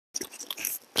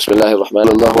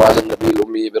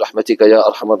Bismillahirrahmanirrahim. Birahmatika ya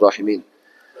arhamar rahimin.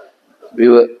 We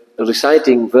were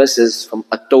reciting verses from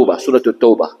Tawbah, Surah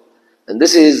Tawbah. And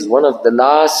this is one of the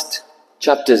last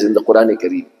chapters in the Quran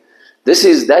Kareem. This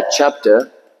is that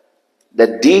chapter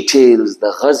that details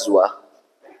the ghazwa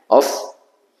of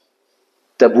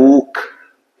Tabuk.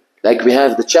 Like we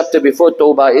have the chapter before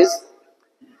Tawbah is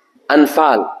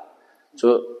Anfal.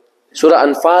 So Surah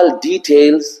Anfal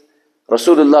details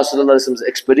Rasulullah's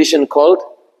expedition called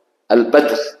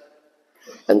Al-Badr.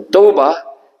 And Tawbah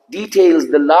details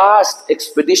the last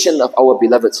expedition of our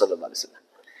beloved ﷺ.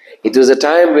 It was a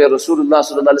time where Rasulullah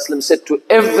ﷺ said to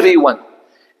everyone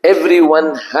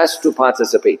has to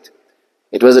participate.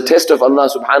 It was a test of Allah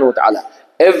subhanahu wa ta'ala.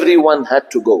 Everyone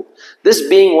had to go. This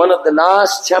being one of the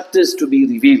last chapters to be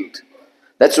revealed.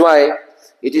 That's why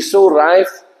it is so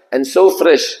rife and so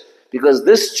fresh, because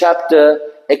this chapter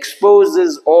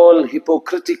exposes all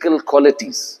hypocritical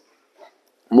qualities.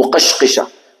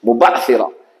 Muqashqisha, muba'thira,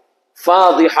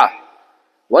 fadiha.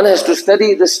 One has to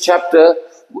study this chapter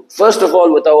first of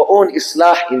all with our own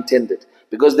islah intended,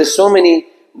 because there's so many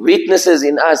weaknesses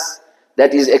in us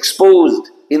that is exposed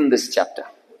in this chapter.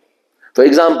 For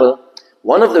example,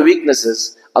 one of the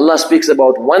weaknesses, Allah speaks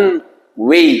about one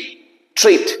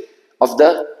trait of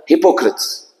the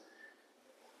hypocrites.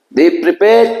 They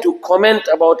prepare to comment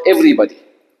about everybody.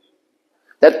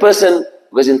 That person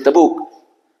was in Tabuk.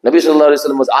 Nabi Sallallahu Alaihi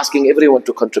Wasallam was asking everyone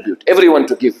to contribute, everyone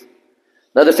to give.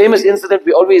 Now the famous incident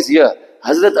we always hear,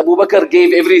 Hazrat Abu Bakr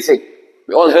gave everything.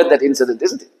 We all heard that incident,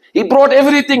 isn't it? He brought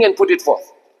everything and put it forth.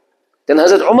 Then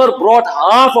Hazrat Umar brought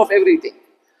half of everything.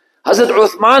 Hazrat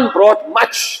Uthman brought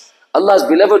much. Allah's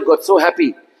beloved got so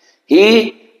happy.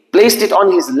 He placed it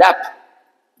on his lap,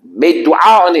 made dua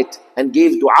on it, and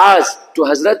gave du'as to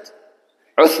Hazrat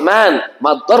Uthman.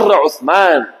 Ma darra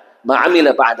Uthman ma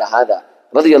amila ba'da hadha.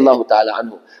 Radiyallahu ta'ala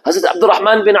anhu. Hazrat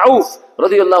Abdurrahman bin Auf,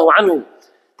 radiyallahu anhu.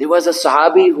 There was a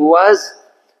Sahabi who was,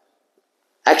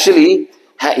 actually,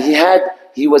 he had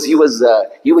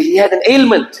an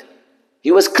ailment.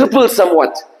 He was crippled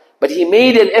somewhat, but he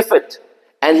made an effort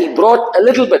and he brought a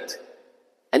little bit.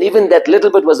 And even that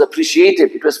little bit was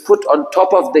appreciated. It was put on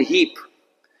top of the heap.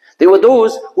 There were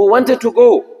those who wanted to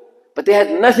go, but they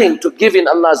had nothing to give in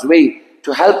Allah's way,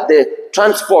 to help their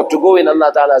transport to go in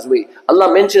Allah Ta'ala's way.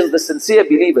 Allah mentions the sincere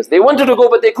believers. They wanted to go,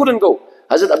 but they couldn't go.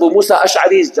 Hazrat Abu Musa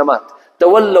Ash'ari's Jamaat.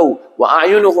 تَوَلَّوْا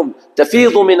وَأَعْيُنُهُمْ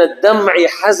تَفِيضُ مِنَ الدَّمْعِ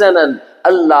حَزَنًا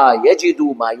أَلَّا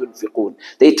يَجِدُوا مَا يُنْفِقُونَ.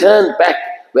 They turned back,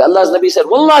 where Allah's Nabi said,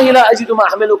 وَاللَّهِ لَا أَجِدُ مَا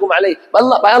أَحْمِلُكُمْ عَلَيْهِ.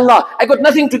 By Allah, I got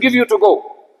nothing to give you to go.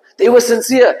 They were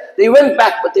sincere. They went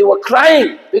back, but they were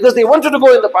crying because they wanted to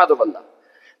go in the path of Allah.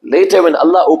 Later when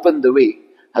Allah opened the way,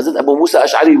 Hazrat Abu Musa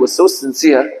Ash'ari was so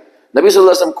sincere, Nabi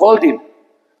Sallallahu Alaihi Wasallam called him.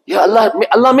 Ya Allah,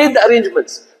 Allah made the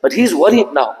arrangements, but he's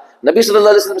worried now. Nabi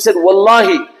Sallallahu Alaihi Wasallam said,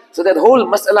 Wallahi. So that whole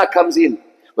mas'ala comes in.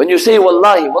 When you say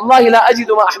Wallahi, Wallahi la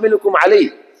ajidu ma ahmilukum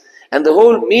alayh. And the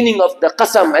whole meaning of the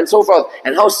qasam and so forth,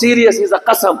 and how serious is the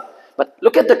qasam. But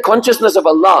look at the consciousness of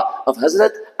Allah, of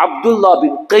Hazrat Abdullah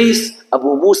bin Qais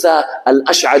Abu Musa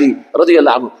al-Ash'ari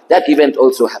radiyallahu anhu. That event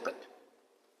also happened.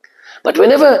 But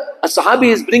whenever a Sahabi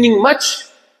is bringing much,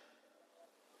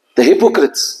 the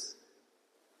hypocrites,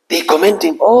 they're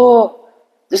commenting, oh,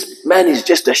 this man is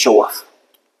just a show-off.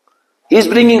 He's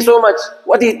bringing so much,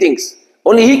 what he thinks,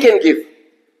 only he can give.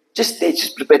 They're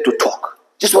just prepared to talk,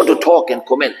 just want to talk and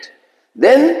comment.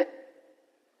 Then,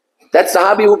 that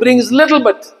Sahabi who brings little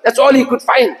bit, that's all he could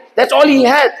find, that's all he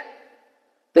had.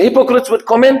 The hypocrites would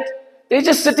comment, they're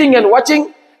just sitting and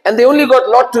watching, and they only got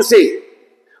lot to say.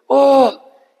 Oh,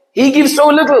 he gives so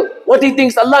little, what he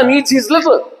thinks Allah needs is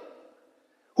little.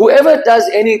 Whoever does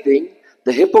anything,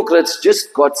 the hypocrites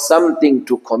just got something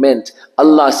to comment.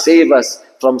 Allah save us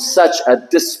from such a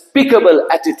despicable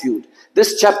attitude.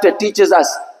 This chapter teaches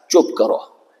us, chup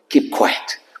karo, keep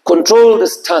quiet, control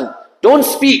this tongue, don't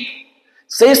speak.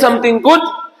 Say something good,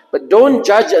 but don't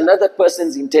judge another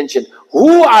person's intention.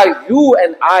 Who are you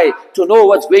and I to know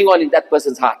what's going on in that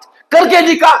person's heart? Karke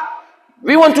dikha.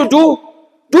 We want to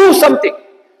do something.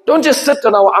 Don't just sit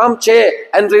on our armchair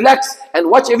and relax and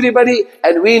watch everybody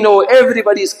and we know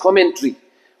everybody's commentary.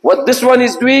 What this one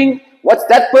is doing, what's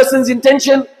that person's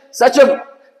intention,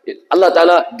 Allah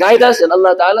Ta'ala guide us and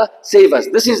Allah Ta'ala save us.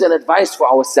 This is an advice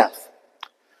for ourselves.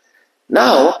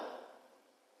 Now,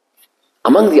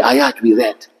 among the ayat we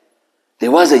read, there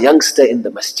was a youngster in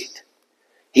the masjid.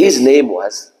 His name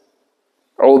was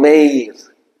Umair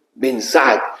bin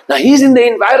Sa'd. Now he's in the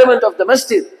environment of the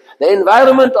masjid. The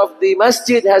environment of the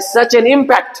masjid has such an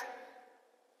impact.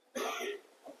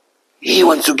 He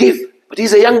wants to give, but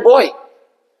he's a young boy.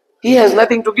 He has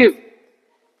nothing to give.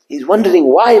 He's wondering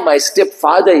why my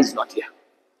stepfather is not here.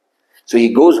 So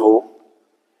he goes home.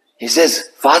 He says,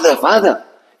 Father, Father,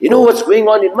 you know what's going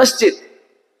on in masjid?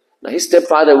 Now his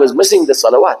stepfather was missing the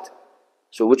salawat.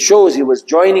 So which shows he was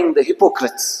joining the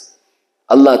hypocrites.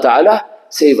 Allah Ta'ala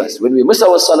save us. When we miss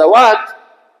our salawat,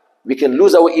 we can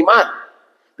lose our iman.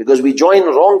 Because we join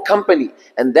wrong company.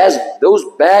 And those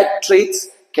bad traits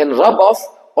can rub off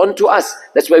onto us.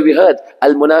 That's why we heard,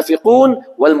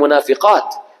 Al-Munafiqun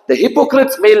wal-Munafiqat. The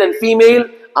hypocrites, male and female,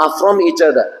 are from each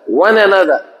other, one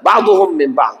another. Ba'duhum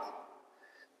min ba'd.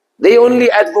 They only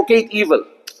advocate evil.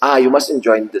 You mustn't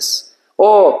join this.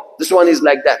 Oh, this one is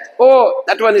like that. Oh,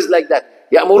 that one is like that.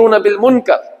 Ya'muruna bil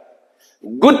munkar.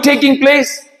 Good taking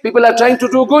place, people are trying to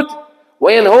do good.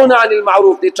 وَيَنْهَوْنَ عَنِ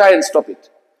الْمَعْرُوفِ. They try and stop it.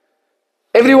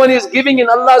 Everyone is giving in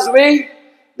Allah's way.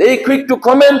 They quick to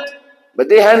comment, but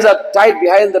their hands are tied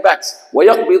behind the backs.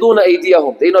 وَيَقْبِضُونَ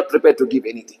أَيْدِيَهُمْ. They are not prepared to give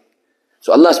anything.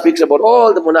 So Allah speaks about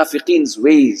all the munafiqeen's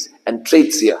ways and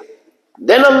traits here.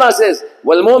 Then Allah says,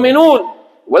 وَالْمُؤْمِنُونَ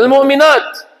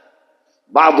وَالْمُؤْمِنَاتِ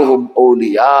بَعْضُهُمْ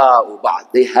أَوْلِيَاءُ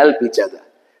بَعْضٍ. They help each other.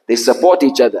 They support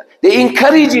each other. They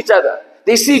encourage each other.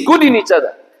 They see good in each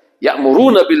other.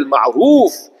 يَأْمُرُونَ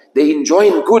بِالْمَعْرُوفِ. They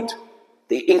enjoin good.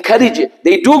 They encourage it.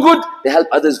 They do good, they help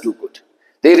others do good.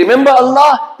 They remember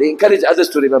Allah, they encourage others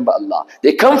to remember Allah.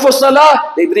 They come for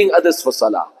salah, they bring others for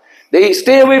salah. They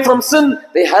stay away from sin,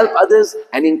 they help others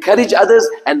and encourage others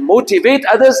and motivate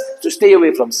others to stay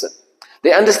away from sin.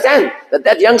 They understand that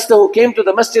that youngster who came to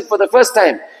the masjid for the first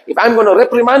time, if I'm going to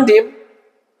reprimand him,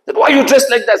 that why you dressed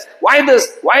like this, why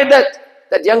this, why that,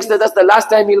 that youngster, that's the last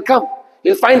time he'll come.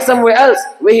 He'll find somewhere else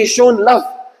where he's shown love.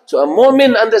 So a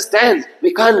mu'min understands,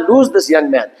 we can't lose this young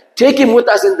man. Take him with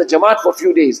us in the Jamaat for a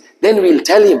few days. Then we'll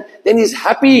tell him. Then he's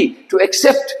happy to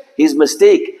accept his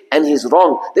mistake and his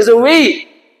wrong. There's a way.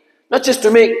 There's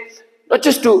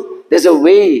a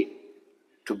way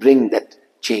to bring that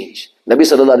change. Nabi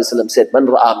sallallahu alayhi wa sallam said, Man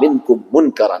ra'a minkum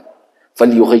munkaran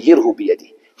falyughayyirhu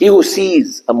biyadi. He who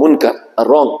sees a munkar, a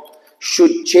wrong,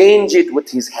 should change it with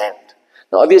his hand.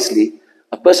 Now obviously,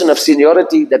 a person of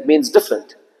seniority, that means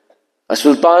different. A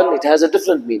sultan, it has a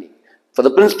different meaning. For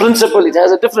the principal, it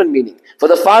has a different meaning. For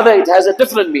the father, it has a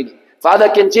different meaning. Father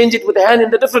can change it with the hand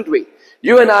in a different way.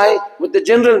 You and I, with the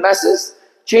general masses,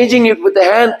 changing it with the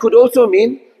hand could also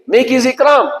mean make his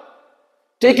ikram.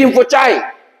 Take him for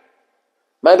chai.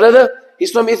 My brother,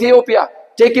 he's from Ethiopia.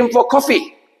 Take him for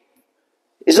coffee.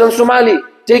 He's from Somali.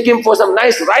 Take him for some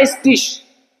nice rice dish.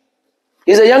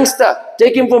 He's a youngster.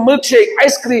 Take him for milkshake,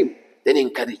 ice cream. Then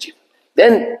encourage him.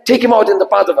 Then take him out in the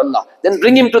path of Allah. Then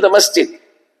bring him to the masjid.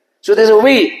 So there's a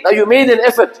way. Now you made an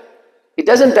effort. It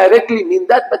doesn't directly mean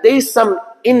that, but there is some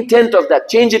intent of that.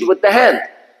 Change it with the hand.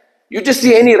 You just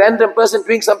see any random person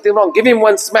doing something wrong, give him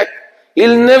one smack.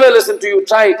 He'll never listen to you.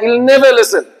 Try it. He'll never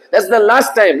listen. That's the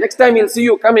last time. Next time he'll see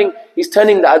you coming, he's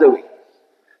turning the other way.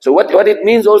 So what it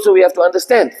means also we have to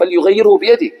understand. فَلْيُغَيِّرْهُ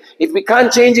بِيَدِهِ. If we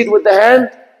can't change it with the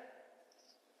hand,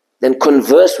 then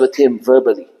converse with him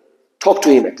verbally. Talk to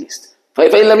him at least. فَإِنْ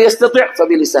لَمْ يَسْتَطِعْ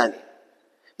فَبِلِسَانِهِ.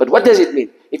 But what does it mean?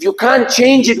 If you can't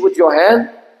change it with your hand,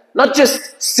 not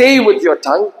just say with your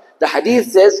tongue, the hadith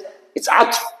says it's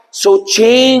atf. So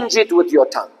change it with your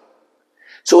tongue.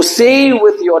 So say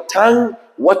with your tongue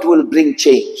what will bring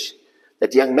change.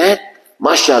 That young man,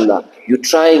 mashallah, you're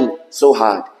trying so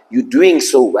hard, you're doing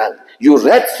so well, you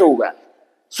read so well,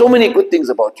 so many good things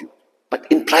about you. But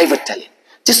in private tell him,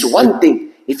 just one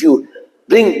thing, if you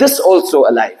bring this also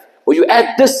alive, or you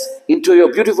add this into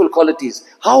your beautiful qualities,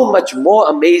 how much more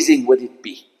amazing would it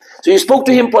be? So you spoke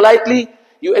to him politely,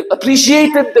 you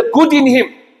appreciated the good in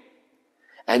him,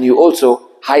 and you also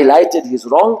highlighted his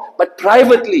wrong, but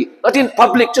privately, not in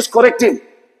public, just correct him.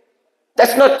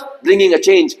 That's not bringing a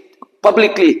change,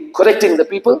 publicly correcting the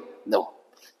people. No,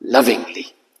 lovingly,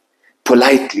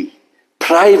 politely,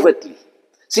 privately.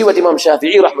 See what Imam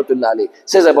Shafi'i rahmatullah alayhi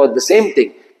says about the same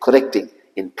thing, correcting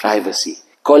in privacy,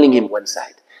 calling him one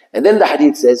side. And then the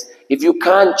hadith says, if you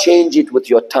can't change it with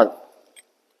your tongue,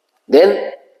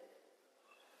 then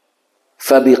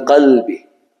فَبِقَلْبِ.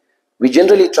 We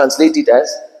generally translate it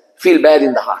as feel bad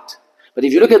in the heart. But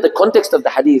if you look at the context of the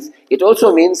hadith, it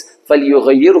also means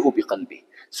فَلْيُغَيِّرْهُ بِقَلْبِ.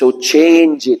 So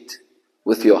change it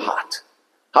with your heart.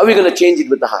 How are we going to change it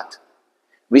with the heart?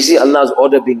 We see Allah's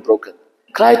order being broken.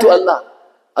 Cry to Allah.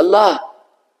 Allah,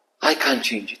 I can't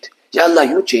change it. Ya Allah,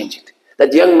 you change it.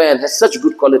 That young man has such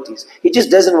good qualities. He just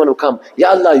doesn't want to come. Ya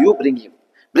Allah, you bring him.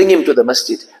 Bring him to the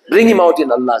masjid. Bring him out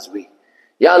in Allah's way.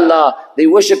 Ya Allah, they're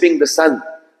worshipping the sun.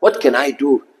 What can I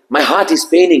do? My heart is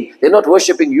paining. They're not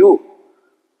worshipping you.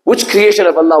 Which creation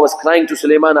of Allah was crying to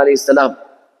Sulaiman alayhi salam?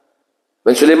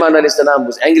 When Sulaiman alayhi salam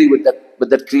was angry with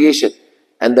that creation.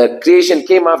 And the creation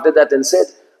came after that and said,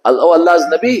 Oh Allah's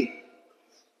Nabi,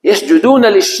 يَسْجُدُونَ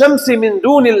لِلشَّمْسِ مِن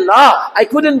دُونِ اللَّهِ. I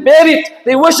couldn't bear it.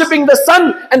 They're worshipping the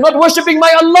sun and not worshipping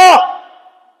my Allah.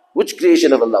 Which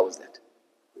creation of Allah was that?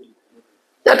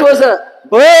 That was a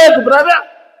bird, brother.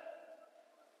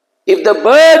 If the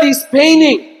bird is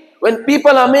paining when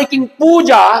people are making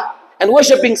puja and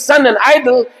worshipping sun and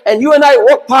idol, and you and I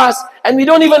walk past and we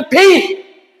don't even pain,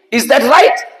 is that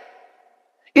right?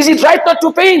 Is it right not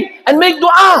to pain and make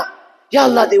dua? Ya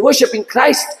Allah, they're worshipping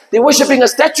Christ. They're worshipping a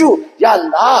statue. Ya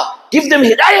Allah, give them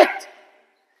hidayat.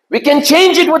 We can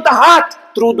change it with the heart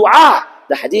through dua.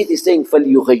 The hadith is saying,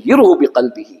 فَلْيُغَيِّرْهُ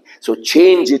بِقَلْبِهِ. So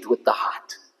change it with the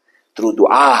heart through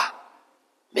dua.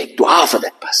 Make dua for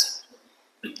that person.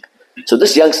 So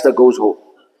this youngster goes home.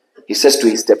 He says to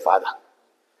his stepfather,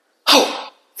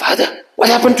 "Oh, father, what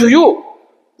happened to you?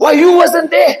 Why you wasn't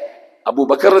there?" Abu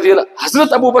Bakr radiallahu,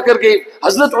 Hazrat Abu Bakr gave,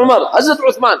 Hazrat Umar, Hazrat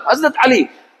Uthman, Hazrat Ali,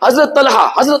 Hazrat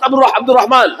Talha, Hazrat Abdul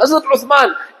Rahman, Hazrat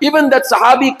Uthman, even that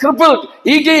Sahabi crippled,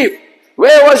 he gave.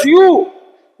 Where was you?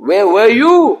 Where were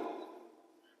you?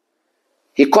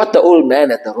 He caught the old man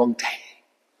at the wrong time.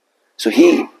 So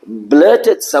he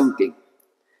blurted something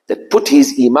that put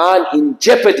his iman in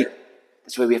jeopardy.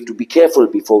 That's why we have to be careful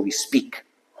before we speak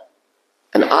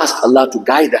and ask Allah to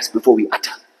guide us before we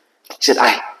utter. He said,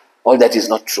 all that is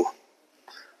not true.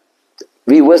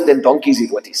 We worse than donkeys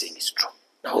if what he's saying is true.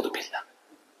 Na'udhu billah.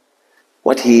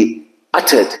 What he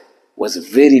uttered was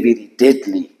very, very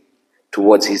deadly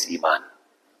towards his iman.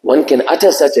 One can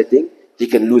utter such a thing, he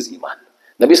can lose iman.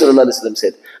 Nabi sallallahu alaihi wasallam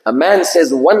said, a man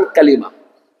says one kalima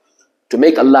to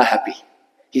make Allah happy.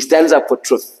 He stands up for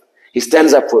truth. He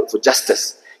stands up for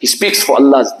justice. He speaks for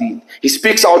Allah's deen. He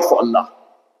speaks out for Allah.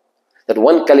 That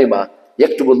one kalima,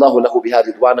 يَكْتُبُ اللَّهُ لَهُ بِهَا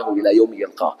رِضْوَانَهُ إِلَى يَوْمِ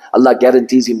يَلْقَاهُ. Allah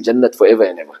guarantees him Jannat forever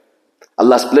and ever.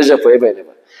 Allah's pleasure forever and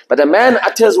ever. But a man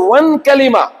utters one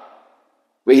kalima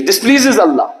where he displeases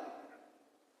Allah.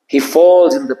 He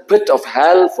falls in the pit of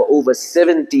hell for over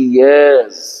 70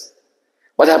 years.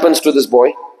 What happens to this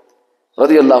boy?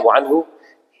 Radiallahu anhu.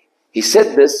 He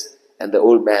said this, and the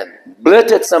old man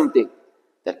blurted something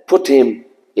that put him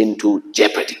into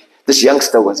jeopardy. This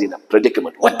youngster was in a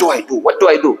predicament. What do I do? What do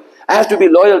I do? I have to be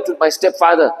loyal to my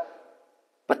stepfather,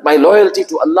 but my loyalty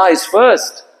to Allah is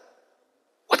first.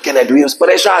 What can I do? He was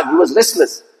pareshan, he was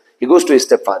restless. He goes to his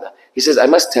stepfather. He says, I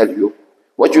must tell you,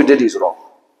 what you did is wrong.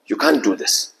 You can't do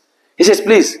this. He says,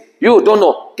 please, you don't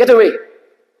know, get away.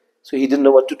 So he didn't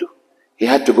know what to do. He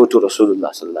had to go to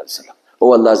Rasulullah.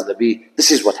 Oh Allah's Nabi,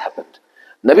 this is what happened.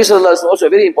 Nabi sallallahu alaihi wasallam, also a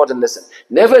very important lesson.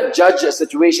 Never judge a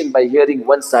situation by hearing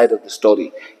one side of the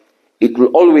story. It will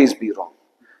always be wrong.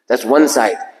 That's one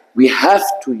side. We have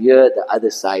to hear the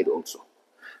other side also.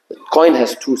 The coin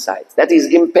has two sides. That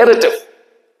is imperative,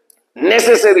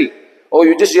 necessary. Oh,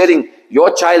 you're just hearing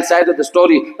your child's side of the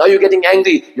story. Now you're getting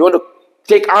angry. You want to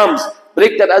take arms,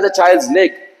 break that other child's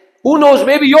leg. Who knows,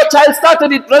 maybe your child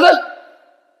started it, brother.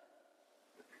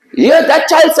 Hear that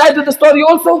child's side of the story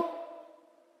also.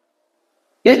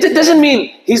 It doesn't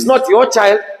mean he's not your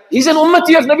child. He's an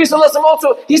ummati of Nabi sallallahu alaihi wasallam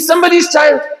also. He's somebody's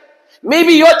child.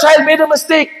 Maybe your child made a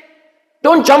mistake.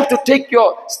 Don't jump to take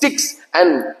your sticks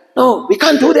and... No, we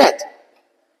can't do that.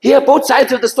 Hear both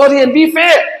sides of the story and be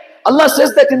fair. Allah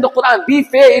says that in the Quran. Be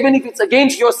fair even if it's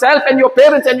against yourself and your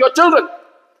parents and your children.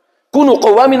 كُونُوا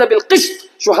قَوَّامِنَ بِالْقِسْطِ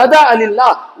شُهَدَاءَ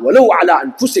لِلَّهِ وَلَوْ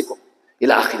عَلَىٰ أَنفُسِكُمْ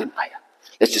إِلَى آخِرِ الْآيَةِ.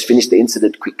 Let's just finish the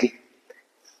incident quickly.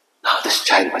 Now this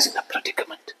child was in a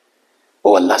predicament.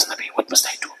 Oh Allah's Nabi, what must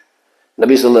I do?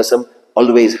 Nabi sallallahu alaihi wasallam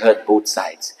always heard both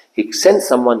sides. He sent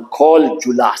someone called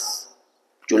Julas.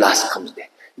 Julas comes there.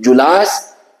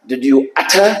 Julas, did you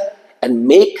utter and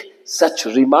make such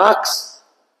remarks?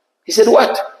 He said,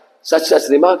 what? Such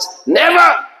remarks?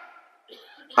 Never!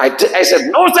 I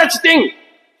said, no such thing.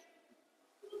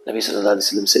 Nabi sallallahu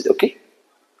alaihi wasallam said, okay.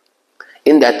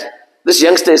 In that, this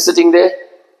youngster is sitting there.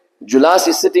 Julas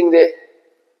is sitting there.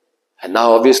 And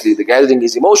now obviously the gathering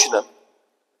is emotional.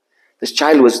 This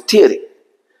child was tearing.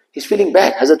 He's feeling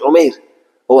bad. Hazrat Umair,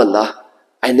 oh Allah,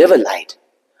 I never lied.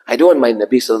 I don't want my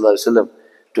Nabi sallallahu alaihi wasallam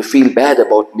to feel bad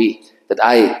about me, that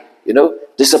I,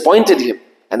 disappointed him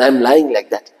and I'm lying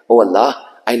like that. Oh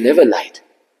Allah, I never lied.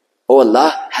 Oh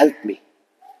Allah, help me.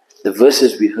 The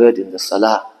verses we heard in the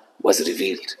Salah was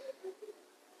revealed.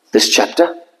 This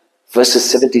chapter, verses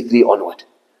 73 onward.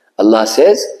 Allah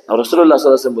says, now Rasulullah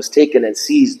sallallahu alaihi wasallam was taken and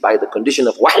seized by the condition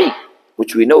of wahi,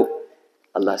 which we know.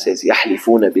 Allah says,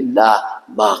 يَحْلِفُونَ بِاللَّهِ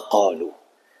مَا قَالُوا.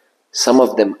 Some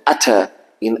of them utter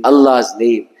in Allah's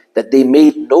name that they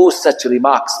made no such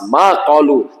remarks. مَا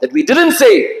قَالُوا, that we didn't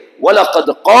say.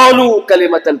 وَلَقَدْ قَالُوا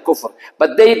كَلِمَةَ الْكُفْرِ.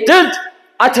 But they did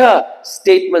utter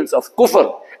statements of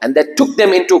kufr, and that took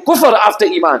them into kufr after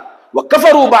iman.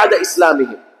 وَكَفَرُوا بَعْدَ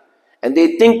إِسْلَامِهِمْ. and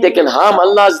they think they can harm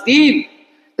Allah's deen.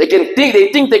 They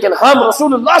think they can harm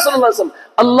Rasulullah.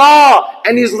 Allah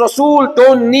and His Rasul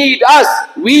don't need us.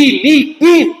 We need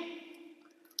deen.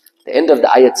 The end of the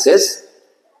ayat says,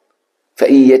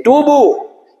 فَإِن يَتُوبُوا,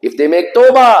 if they make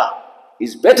tawbah,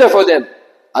 is better for them.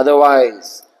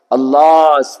 Otherwise,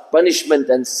 Allah's punishment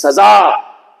and saza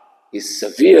is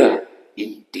severe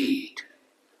indeed.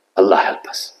 Allah help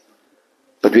us.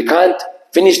 But we can't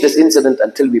finish this incident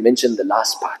until we mention the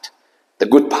last part. The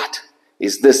good part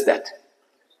is this, that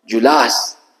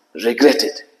Julas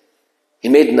regretted. He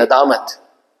made nadamat.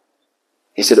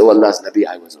 He said, oh Allah's Nabi,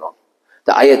 I was wrong.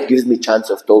 The ayat gives me chance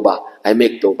of tawbah. I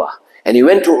make tawbah. And he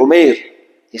went to Umair.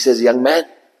 He says, young man,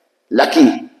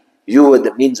 lucky you were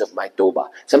the means of my tawbah.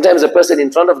 Sometimes a person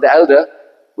in front of the elder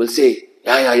will say,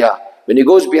 yeah. When he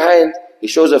goes behind, he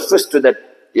shows a fist to that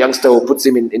youngster who puts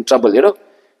him in trouble, you know.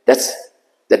 That's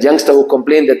that youngster who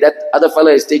complained that other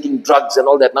fella is taking drugs and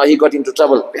all that. Now he got into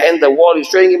trouble. Behind the wall, he's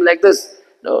showing him like this.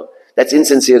 No, that's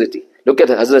insincerity. Look at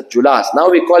Hazrat Julas. Now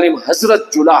we call him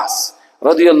Hazrat Julas,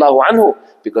 radiyallahu anhu,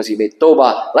 because he made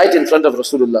tawbah right in front of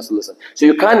Rasulullah ﷺ. So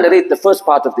you can't narrate the first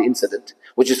part of the incident,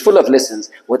 which is full of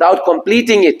lessons, without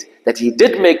completing it, that he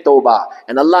did make tawbah,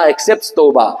 and Allah accepts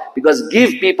tawbah, because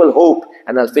give people hope.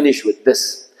 And I'll finish with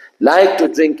this. Like to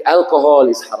drink alcohol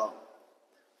is haram.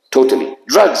 Totally.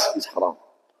 Drugs is haram.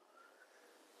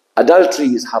 Adultery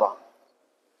is haram.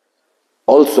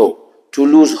 Also, to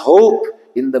lose hope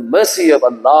in the mercy of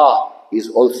Allah is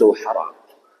also haram.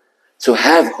 So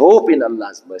have hope in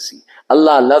Allah's mercy.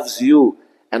 Allah loves you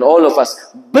and all of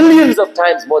us billions of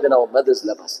times more than our mothers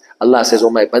love us. Allah says, oh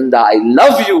my banda, I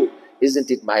love you.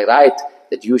 Isn't it my right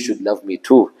that you should love me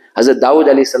too? Hazrat Dawood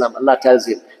alayhi salam, Allah tells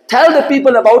him, tell the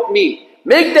people about me.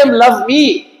 Make them love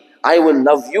me. I will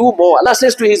love you more. Allah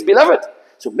says to His beloved.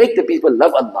 So make the people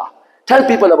love Allah. Tell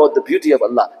people about the beauty of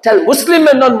Allah. Tell Muslim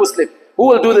and non-Muslim. Who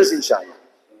will do this inshallah?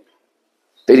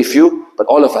 Very few, but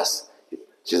all of us.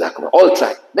 Jazakumullah. All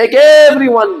try. Make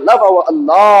everyone love our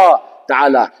Allah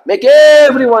Ta'ala. Make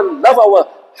everyone love our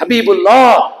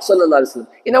Habibullah Sallallahu Alaihi Wasallam.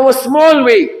 In our small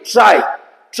way, try.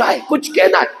 Kuch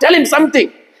kehna. Tell him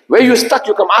something. Where you stuck,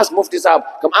 you come ask Mufti Sahab.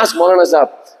 Come ask Maulana Sahab.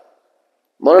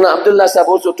 Maulana Abdullah Sahab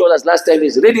also told us last time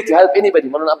he's ready to help anybody.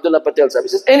 Maulana Abdullah Patel Sahab. He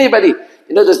says, anybody,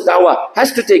 this dawah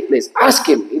has to take place. Ask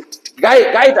him.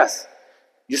 Guide us.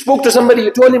 You spoke to somebody,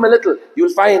 you told him a little.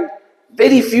 You'll find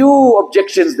very few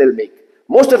objections they'll make.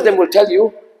 Most of them will tell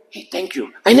you, hey, thank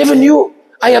you. I never knew.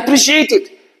 I appreciate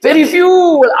it. Very few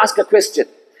will ask a question.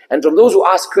 And from those who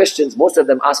ask questions, most of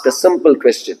them ask a simple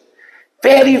question.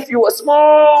 Very few, a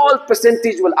small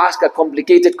percentage will ask a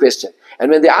complicated question. And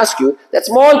when they ask you, that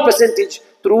small percentage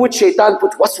through which shaitan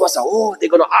puts waswasa, oh, they're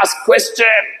going to ask question.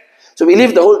 So we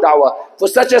leave the whole dawah for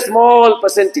such a small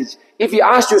percentage. If he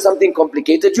asks you something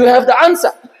complicated, you have the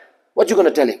answer. What you going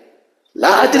to tell him?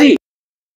 La adri.